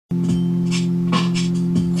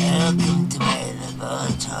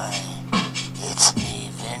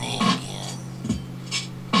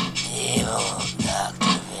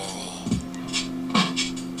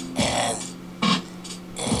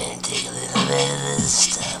of this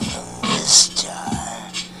stuff from this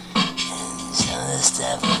jar, and some of the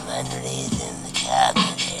stuff from underneath in the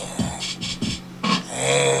cabinet here.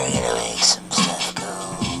 We're gonna make some stuff go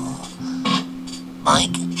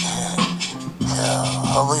boink. So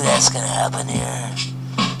hopefully that's gonna happen here.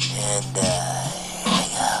 And here we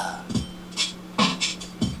go.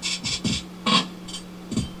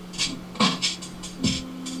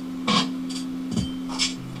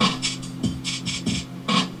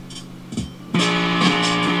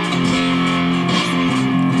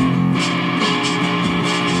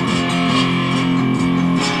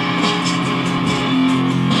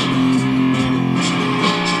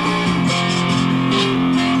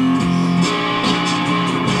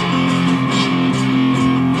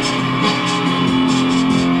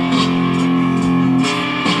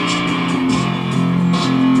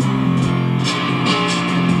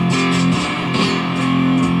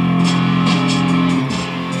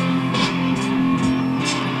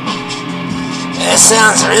 It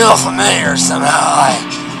sounds real familiar somehow.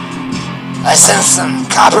 I sense some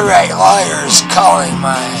copyright lawyers calling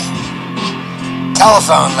my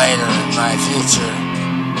telephone later in my future.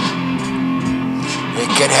 It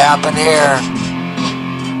could happen here.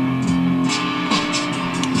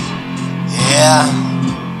 Yeah.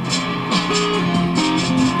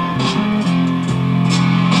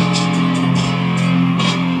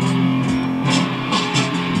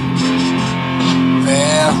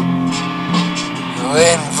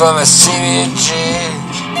 Waiting for my CBG.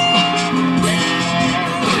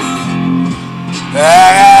 I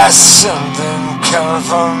got something coming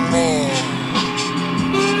for me.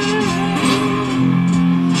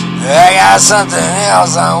 I got something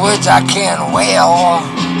else on which I can't wail.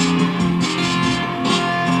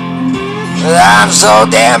 I'm so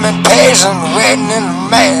damn impatient waiting in the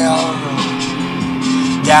mail.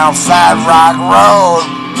 Down Flatrock Road.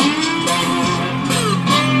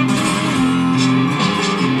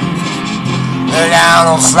 Down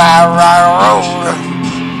on Flatrock Road.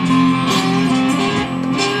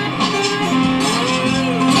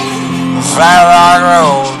 Flatrock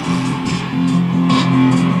Road.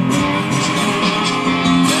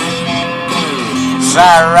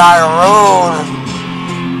 Flatrock Road.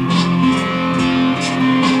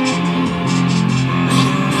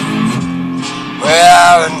 Well,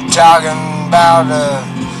 I've been talking about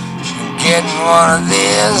getting one of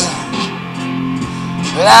these.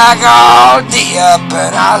 Like all day up,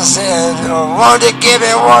 and I said, won't you give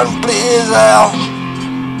me one, please? Well,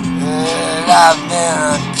 and I've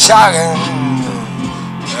been talking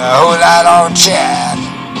a whole lot on chat.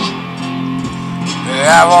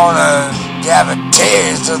 I wanna have a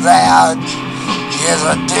taste of that. Yes,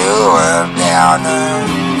 I do. Down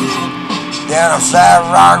a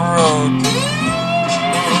Flatrock Road.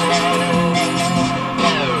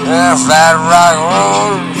 Down Flatrock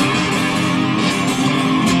Road.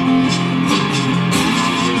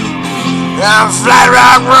 Down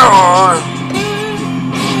Flatrock Road.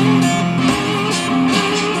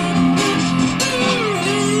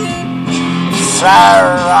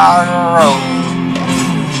 Flatrock Road.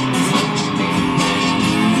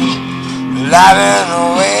 I've been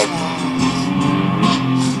waiting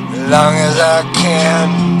as long as I can.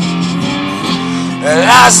 And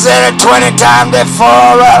I said it 20 times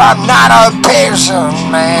before, but I'm not a patient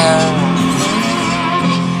man.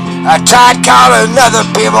 I tried calling other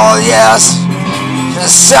people, yes, to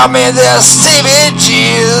sell me their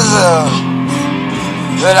CBGs.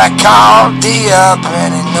 But I called D up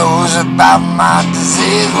and he knows about my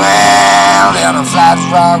disease. Well, down a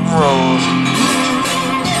Flatrock Road.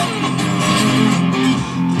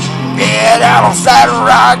 Yeah, down on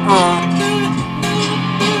Flatrock Road.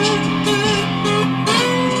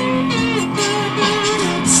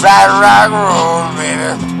 Flatrock Road,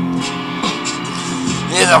 baby.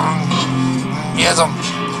 Yes, I'm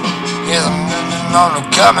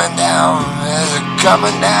coming down. Yes, I'm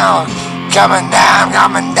coming down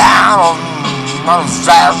on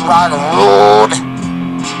Flatrock Road.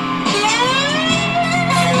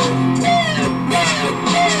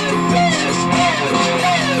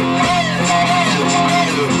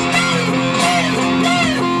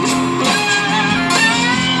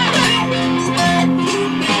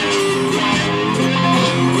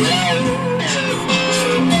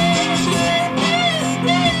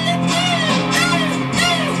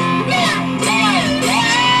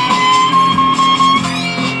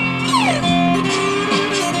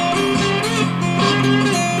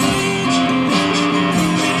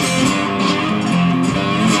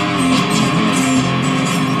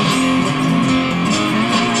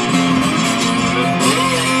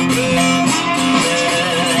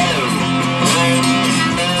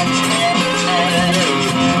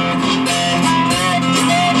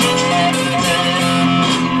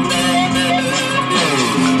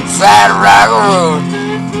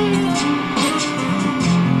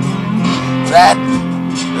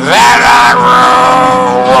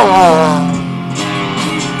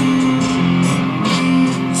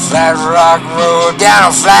 Oh, down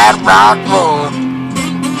a Flatrock road.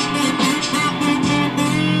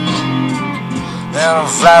 Down a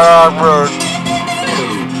Flatrock road.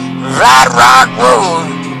 Flatrock road.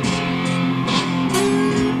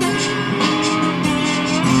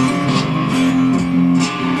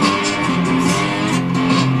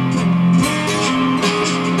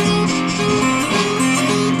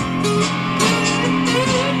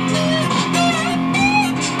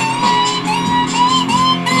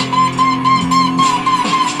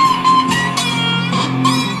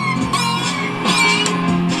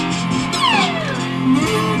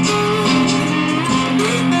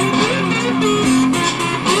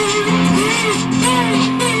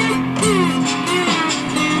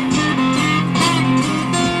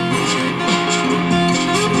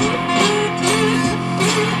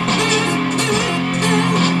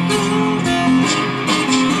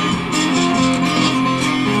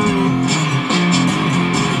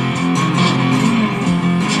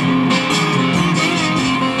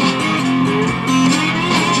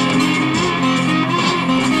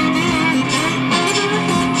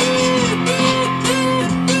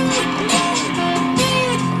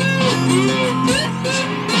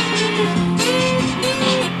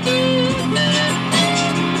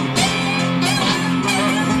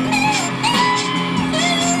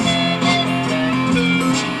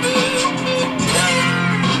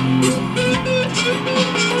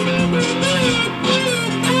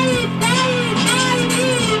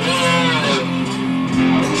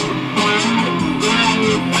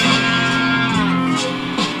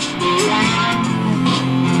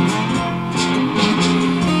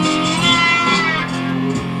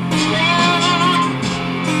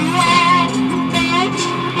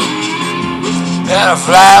 Down a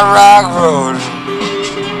Flatrock road.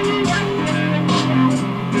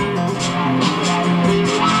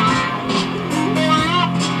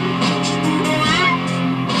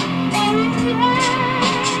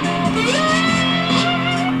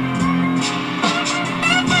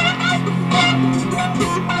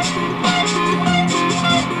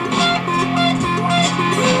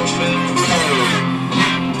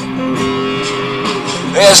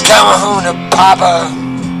 It's coming from the Papa.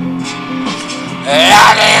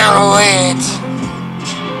 I can't wait.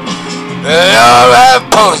 All that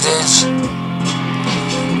postage,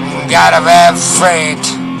 gotta have freight.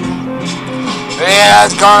 Yeah,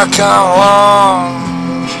 it's gonna come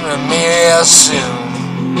home to me real soon.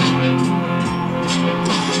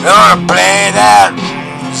 Gonna play that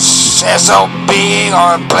SOB,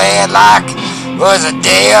 gonna play it like it was a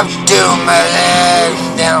day of doom.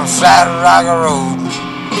 Down Flatrock road.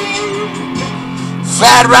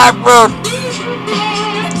 Flatrock road.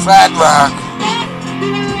 Flatrock.